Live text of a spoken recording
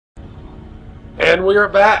And we are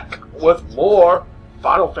back with more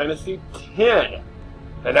Final Fantasy X.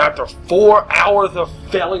 And after 4 hours of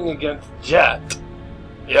failing against Jet,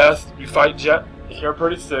 yes, we fight Jet here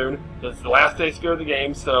pretty soon. This is the last day of the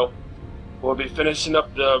game, so we'll be finishing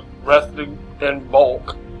up the rest of the in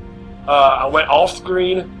bulk. I went off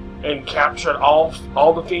screen and captured all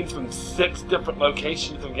the fiends from 6 different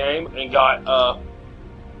locations of the game and got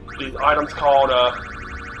these items called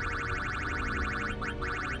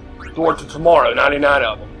Door to Tomorrow, 99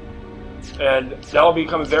 of them. And that will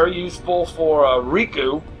become very useful for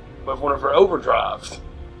Riku with one of her overdrives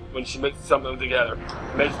when she mixes something together.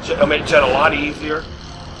 It'll make Jet a lot easier.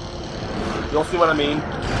 You'll see what I mean.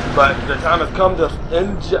 But the time has come to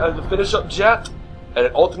finish up Jet and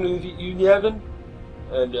ultimately defeat Yevon,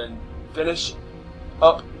 and then finish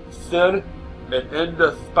up Sin and end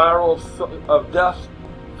the spiral of death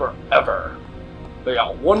forever. We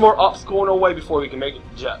got one more obstacle in our way before we can make it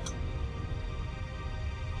to Jet.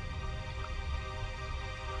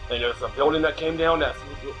 And there's a building that came down that's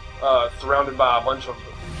surrounded by a bunch of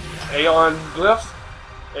Aeon glyphs,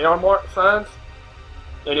 Aeon mark signs.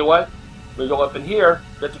 Anyway, we go up in here,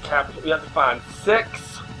 get the capital. We have to find 10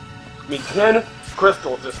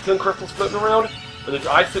 crystals. There's 10 crystals floating around, but there's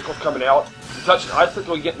icicles coming out. You touch an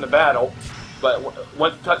icicle, you get in the battle. But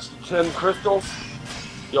once you touch the 10 crystals,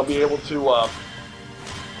 you'll be able to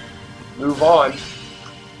move on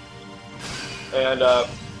and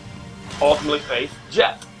ultimately face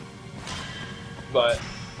Jet. But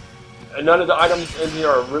none of the items in here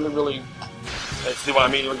are really, let's see what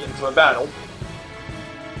I mean, we'll get into a battle.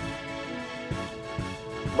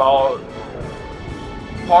 My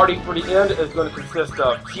party for the end is going to consist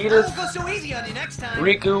of Tidus,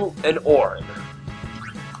 Riku, and Auron.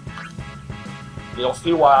 You'll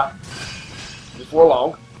see why before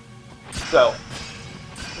long. So,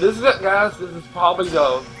 this is it, guys. This is probably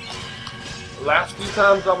the last few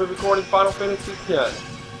times I'll be recording Final Fantasy X.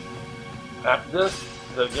 After this,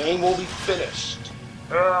 the game will be finished.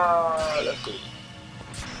 Let's see.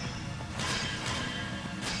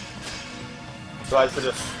 So like I said,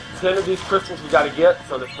 there's 10 of these crystals we gotta get,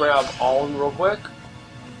 so let's grab all of them real quick.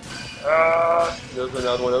 There's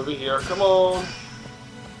another one over here. Come on.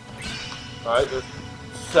 Alright, there's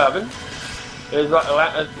 7. It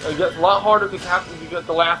gets a lot harder to capture if you get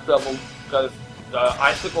the last of them, because the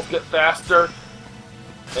icicles get faster,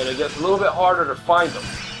 and it gets a little bit harder to find them.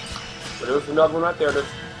 But there's another one right there.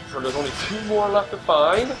 So there's only 2 more left to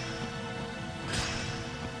find.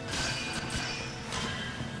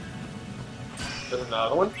 There's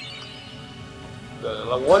another one. There's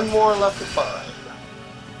 1 more left to find.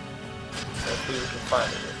 Let's see if we can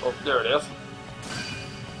find it. Oh, there it is.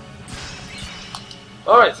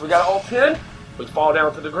 Alright, so we got all 10. We fall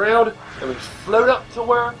down to the ground, and we float up to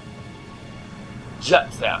where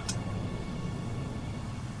Jet's at.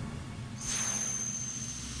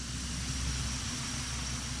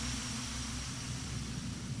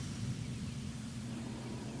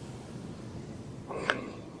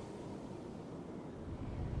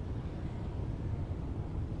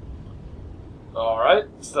 Alright,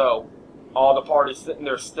 so all the party's sitting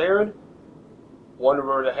there staring, wondering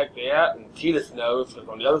where the heck they at, and Tidus knows, because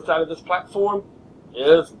on the other side of this platform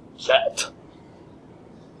is Jet.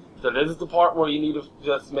 So this is the part where you need to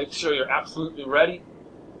just make sure you're absolutely ready.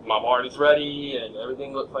 My party's ready, and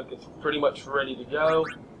everything looks like it's pretty much ready to go.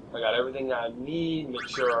 I got everything I need, make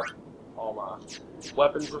sure all my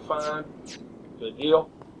weapons are fine. Good deal.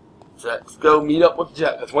 So let's go meet up with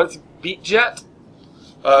Jet, because once you beat Jet,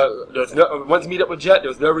 once you meet up with Jet,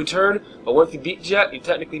 there's no return. But once you beat Jet, you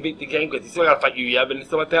technically beat the game because you still gotta fight Yevon and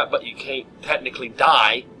stuff like that. But you can't technically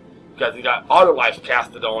die because you got auto life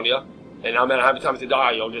casted on you. And no matter how many times you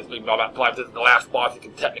die, you'll just be about 5. This is the last boss you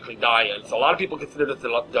can technically die in. So a lot of people consider this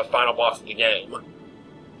the final boss of the game.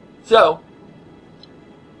 So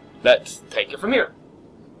let's take it from here.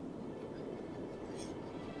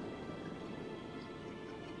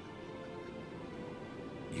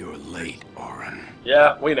 You're late, Auron.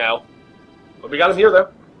 Yeah, we know. But we got him here, though.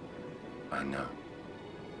 I know.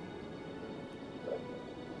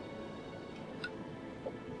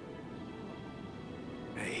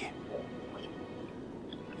 Hey.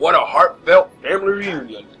 What a heartfelt family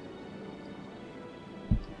reunion.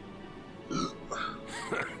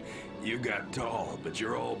 You got tall, but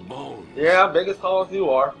you're all bone. Yeah, big as tall as you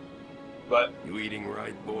are. But You eating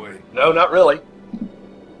right, boy? no, not really.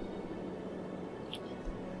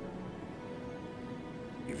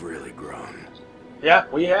 You've really grown. Yeah,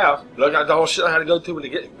 we have. Look at the whole shit I had to go through to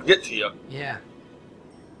get to you. Yeah,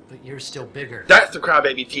 but you're still bigger. That's the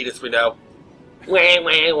crybaby Tidus we know. Wah,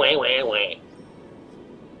 wah, wah, wah, wah.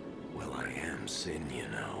 Well, I am Sin, you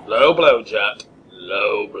know. Low blow, Jet.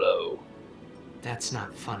 Low blow. That's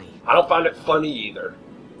not funny. I don't find it funny either.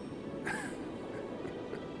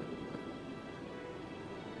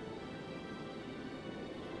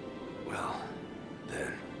 Well,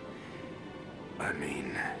 then, I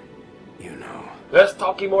mean, you know, Let's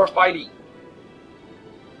talky more fighty.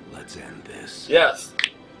 let's end this. Yes.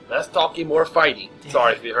 Let's talky more fighty.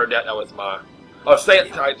 Sorry if you heard that. That was my... Oh, say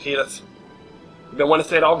it tight, Titus. You've been wanting to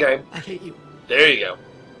say it all game. I hate you. There you go.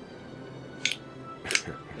 If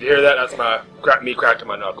you hear that, that's me cracking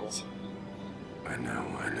my knuckles. I know.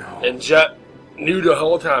 And Jet knew the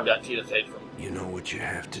whole time that Titus hates him. You know what you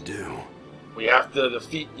have to do. We have to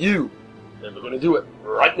defeat you. And we're going to do it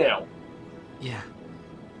right now. Yeah.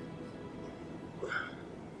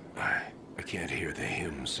 I can't hear the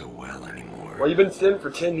hymn so well anymore. Well, you've been Sin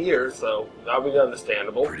for 10 years, so that'll be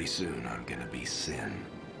understandable. Pretty soon I'm gonna be Sin.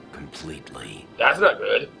 Completely. That's not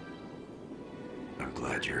good. I'm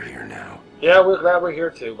glad you're here now. Yeah, we're glad we're here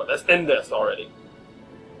too, but let's end this already.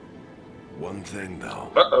 One thing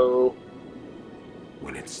though, Uh-oh.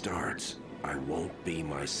 when it starts, I won't be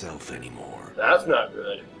myself anymore. That's not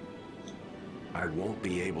good. I won't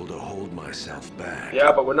be able to hold myself back.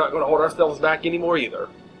 Yeah, but we're not going to hold ourselves back anymore either.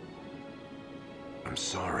 I'm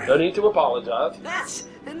sorry. No need to apologize. That's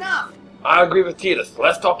enough. I agree with Titus.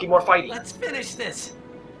 Less talking, more fighting. Let's finish this.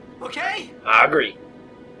 Okay? I agree.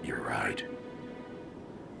 You're right.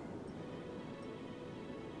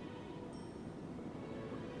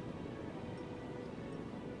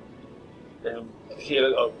 And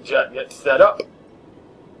Jet gets set up.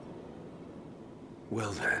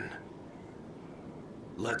 Well then,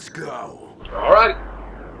 let's go. Alright.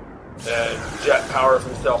 And Jet powers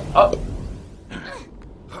himself up.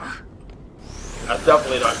 That's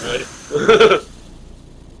definitely not good.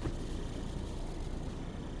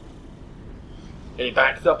 And he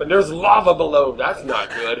backs up, and there's lava below. That's not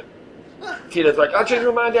good. Tita's like, I changed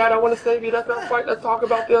my mind, Dad. I want to save you. Let's not fight. Let's talk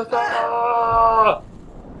about this. Ah!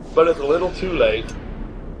 But it's a little too late.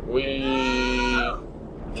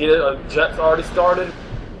 Jet's already started,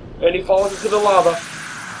 and he falls into the lava.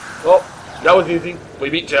 Well, that was easy. We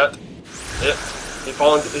beat Jet. Yep. He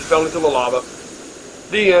fell into the lava.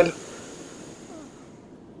 The end.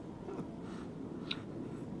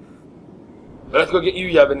 Let's go get you,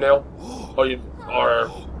 Yevon, now. Or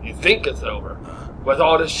you think it's over. With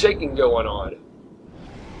all this shaking going on.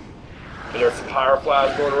 And there's some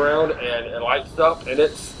fireflies going around, and it lights up, and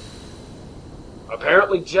it's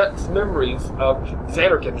apparently Jet's memories of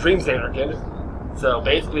Zanarkand, Dream Zanarkand. So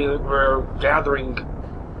basically, we're gathering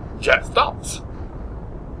Jet's thoughts.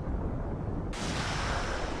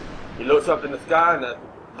 He looks up in the sky, and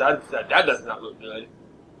that does not look good.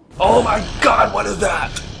 Oh my God, what is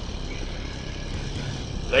that?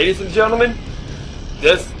 Ladies and gentlemen,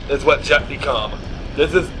 this is what Jet become.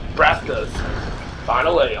 This is Braska's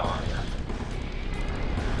final Aeon.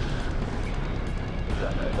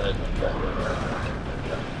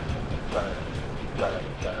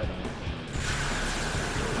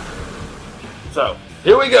 So,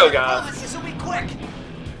 here we go, guys. This will be quick.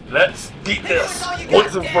 Let's beat this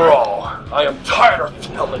once and for all. I am tired of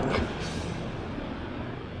failing.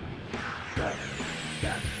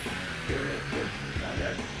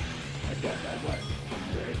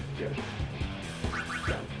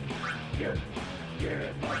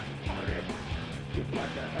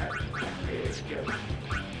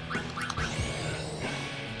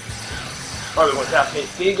 Alright, we want to tap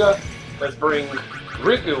Stiga. Let's bring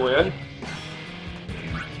Riku in.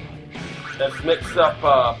 Let's mix up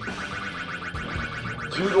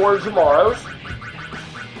 2 Orochimarus.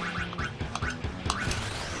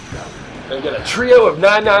 And get a trio of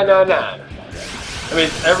 9999. I mean,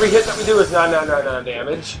 every hit that we do is 9999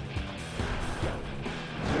 damage.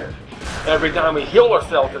 Every time we heal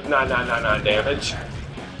ourselves, it's 9999 damage.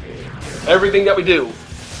 Everything that we do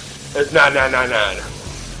is 9999.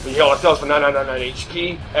 We heal ourselves for 9999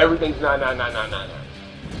 HP. Everything's 999999.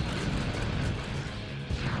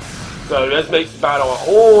 So this makes the battle a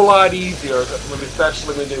whole lot easier,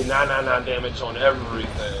 especially when we do 999 damage on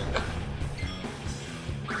everything.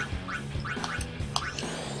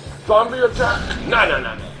 Zombie attack,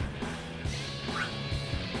 999.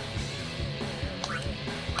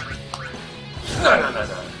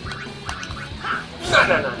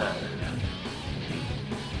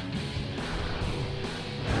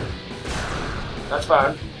 That's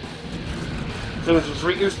fine. As soon as it's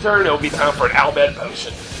Riku's turn, it'll be time for an Albed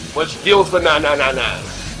Potion, which deals for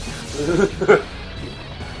 9999.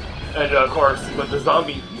 And of course, with the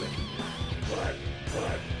zombie.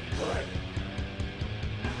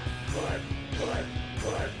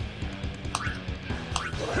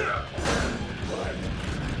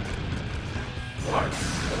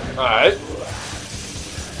 Alright.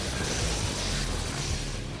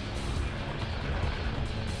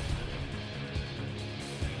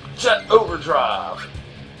 Jet Overdrive.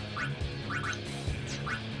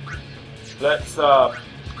 Let's do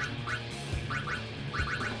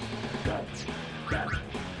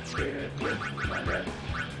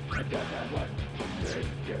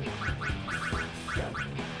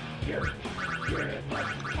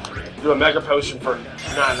a Mega Potion for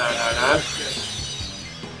 9999.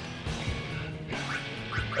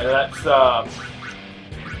 And that's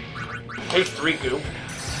Haste Riku.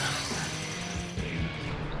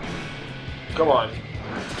 Come on.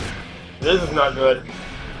 This is not good.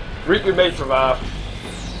 Riku may survive.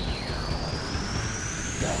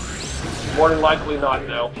 More than likely not,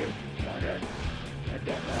 though.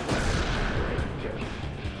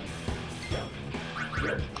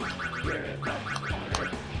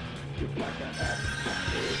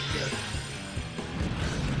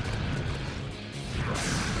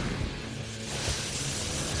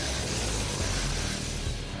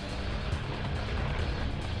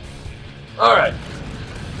 Alright.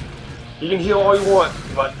 You can heal all you want,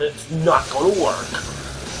 but it's not gonna work.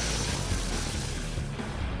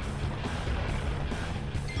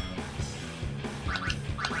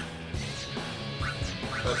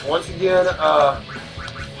 Let's once again,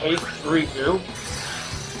 Haste Riku.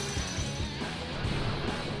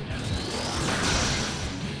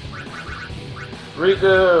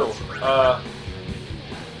 Riku,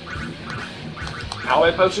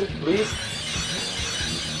 Aloe Potion, please.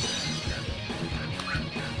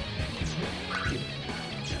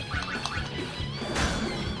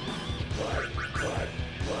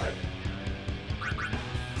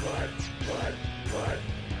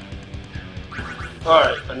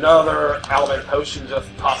 Alright, another Element Potion just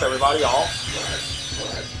to top everybody off.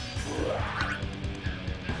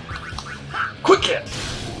 Quick hit!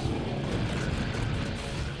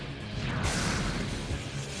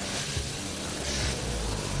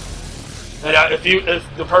 And if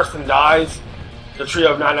the person dies, the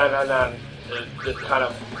trio of 9999 it kind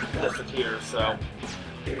of disappears, so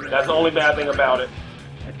that's the only bad thing about it.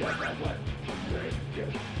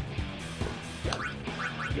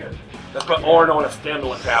 Let's put Orin on a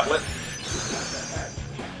stimulant tablet.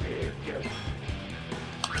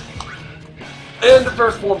 And the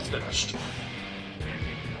first form's finished.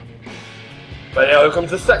 But now here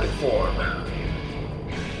comes the second form.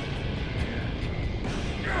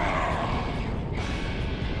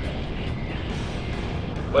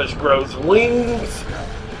 Which grows wings.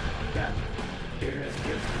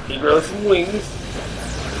 He grows some wings.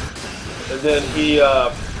 And then he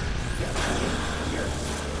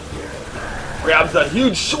grabs a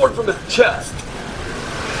huge sword from his chest.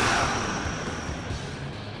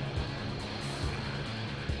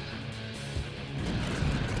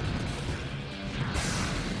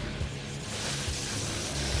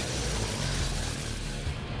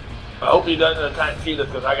 I hope he doesn't attack Tidus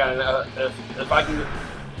because I got if I can.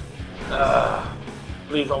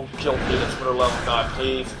 Please don't kill Tidus for the love of God,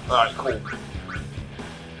 please. Alright, cool.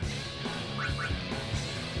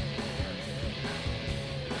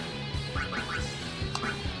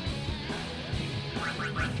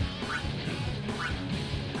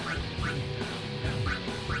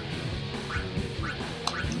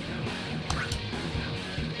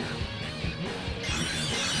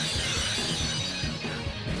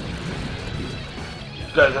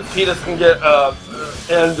 Because if Tidus can get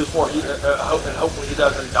in before he, and hopefully he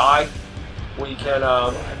doesn't die, we can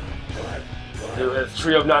do his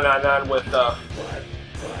trio of 999 with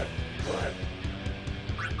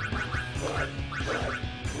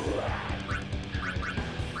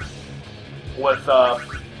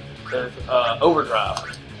his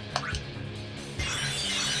overdrive.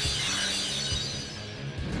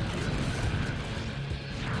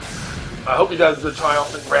 I hope he does the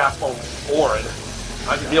triumphant grasp on Orin.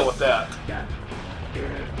 I can deal with that.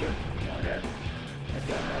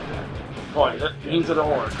 Come on, use it on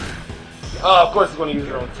Orin. Of course he's going to use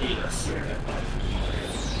it on Tidus.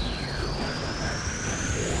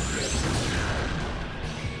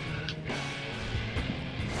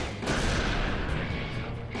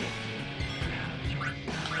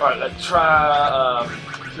 Alright, let's try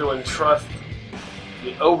to entrust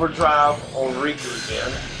the overdrive on Riku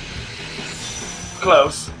again.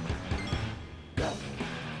 Close.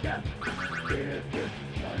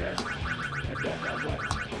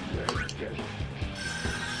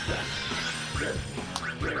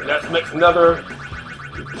 Let's mix another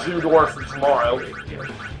 2 dwarfs for tomorrow.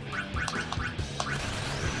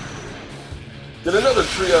 Get another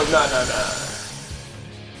trio of 999.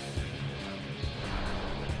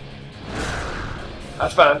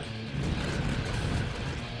 That's fine.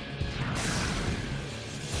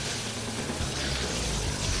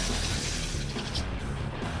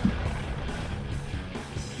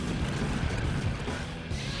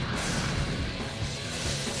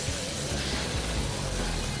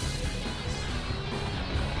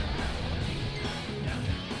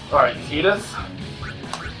 Alright, Tidus.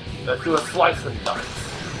 Let's do a slice and dice.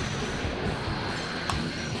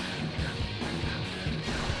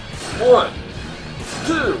 1,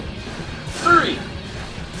 2, 3,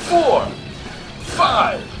 4,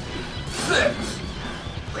 5, 6.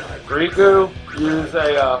 Riku, use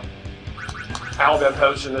a Albion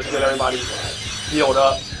potion to get everybody healed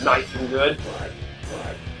up nice and good.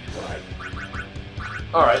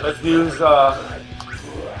 Alright, let's use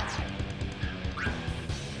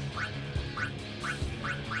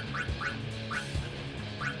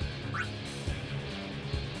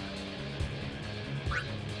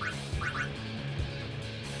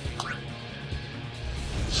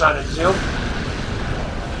Shining Shield.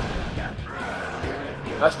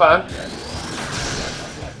 That's fine.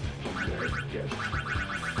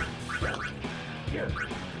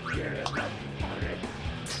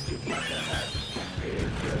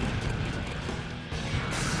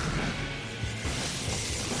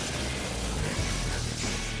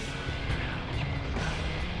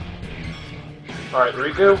 Alright,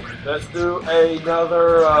 Riku, let's do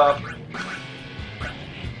another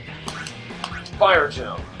fire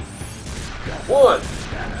gem. 1,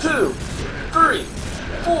 2, 3,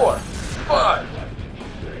 4, 5.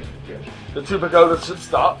 The two pagodas should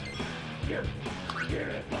stop.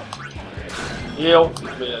 Heal,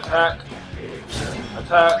 attack,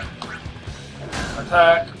 attack,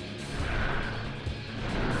 attack.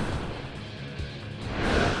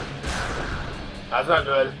 That's not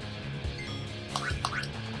good.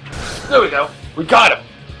 There we go. We got him.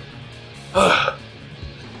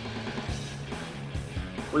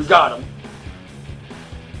 We got him.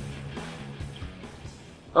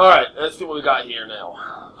 Alright, let's see what we got here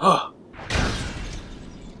now.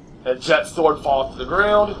 And Jet's sword falls to the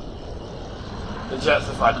ground. And Jet's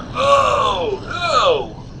just like, oh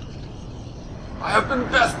no! I have been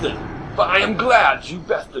bested, but I am glad you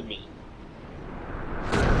bested me.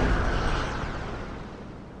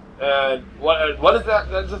 And what is that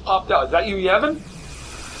just popped out? Is that you, Yevon?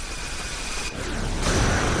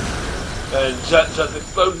 And Jet just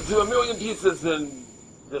explodes into a million pieces and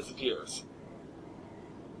disappears.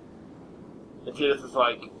 And Tidus is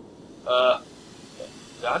like,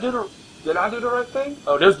 did I do the right thing?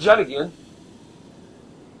 Oh, there's Jet again.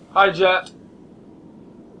 Hi, Jet.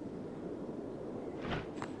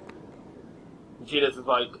 And Tidus is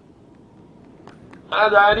like, hi,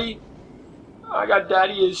 Daddy. I got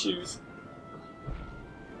daddy issues.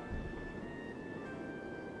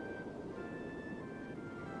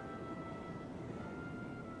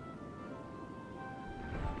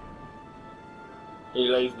 He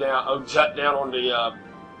lays down, Jet down on the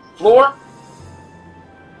floor.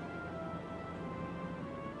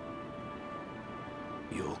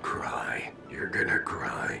 You'll cry. You're gonna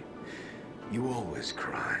cry. You always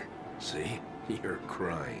cry. See? You're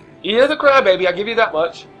crying. He is a crybaby, I give you that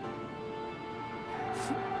much.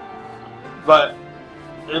 But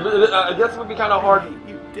I guess it would be kind of hard.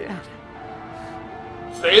 You did.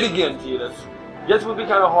 Say it again, Tidus. I guess it would be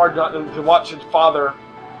kind of hard not to watch his father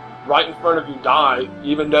right in front of you die,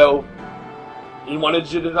 even though he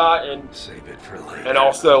wanted you to die, and save it for later. And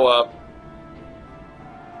also,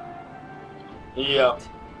 We've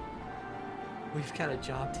got a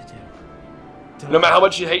job to do. no matter how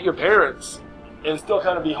much you hate your parents, it'd still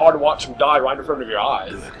kind of be hard to watch them die right in front of your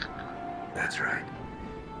eyes. Good. That's right.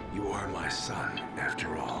 You are my son,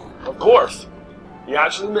 after all. Of course. He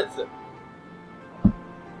actually admits it.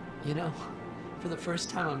 You know, for the first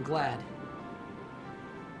time I'm glad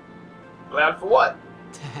Glad for what?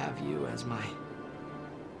 to have you as my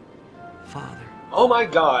father. Oh my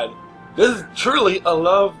god. This is truly a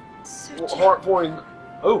love, So heart-pouring...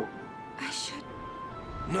 Oh. I should...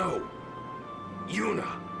 No. Yuna.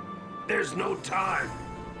 There's no time.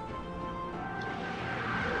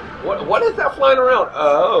 What is that flying around?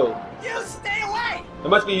 Oh. You stay away! It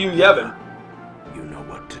must be you, Yevon. You know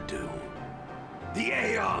what to do. The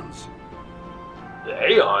Aeons.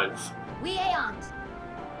 The Aeons. We Aeons.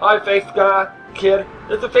 Hi, face guy, kid.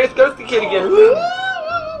 It's the face ghosty kid again.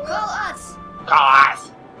 Call us.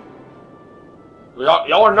 Guys.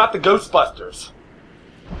 Y'all are not the Ghostbusters.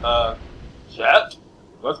 Jet?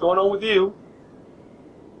 What's going on with you?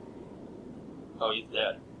 Oh, he's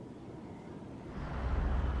dead.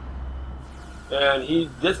 And he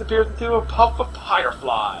disappears into a puff of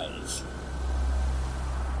fireflies.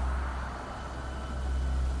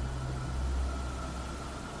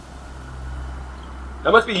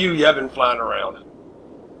 That must be you, Yevon, flying around.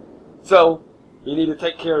 So, you need to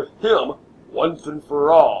take care of him once and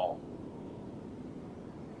for all.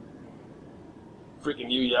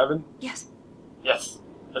 Freaking you, Yevon. Yes. Yes,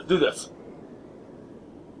 let's do this.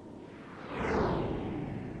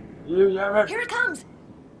 You, Yevon. Here it comes.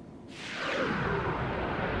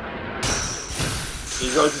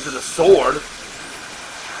 He goes into the sword.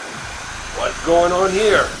 What's going on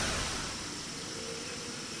here?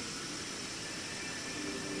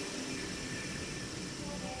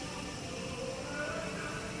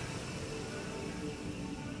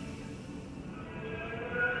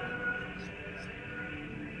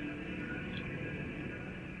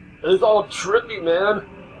 It's all trippy, man.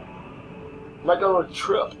 Like on a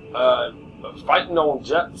trip. Fighting on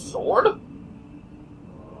Jet's sword?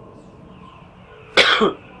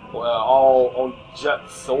 Well, all on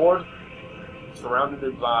Jet's sword.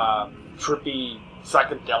 Surrounded by trippy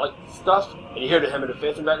psychedelic stuff. And you hear the hymn of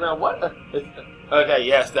defense in the background. What? Okay,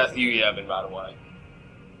 yes, that's you, Yevon, by the way.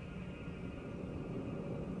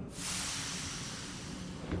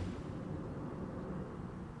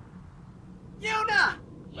 Yuna!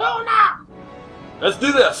 Yuna! Let's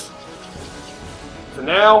do this! So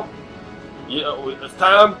now, it's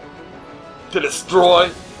time to destroy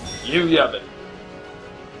you, Yevon.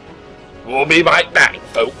 We'll be right back,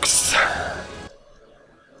 folks.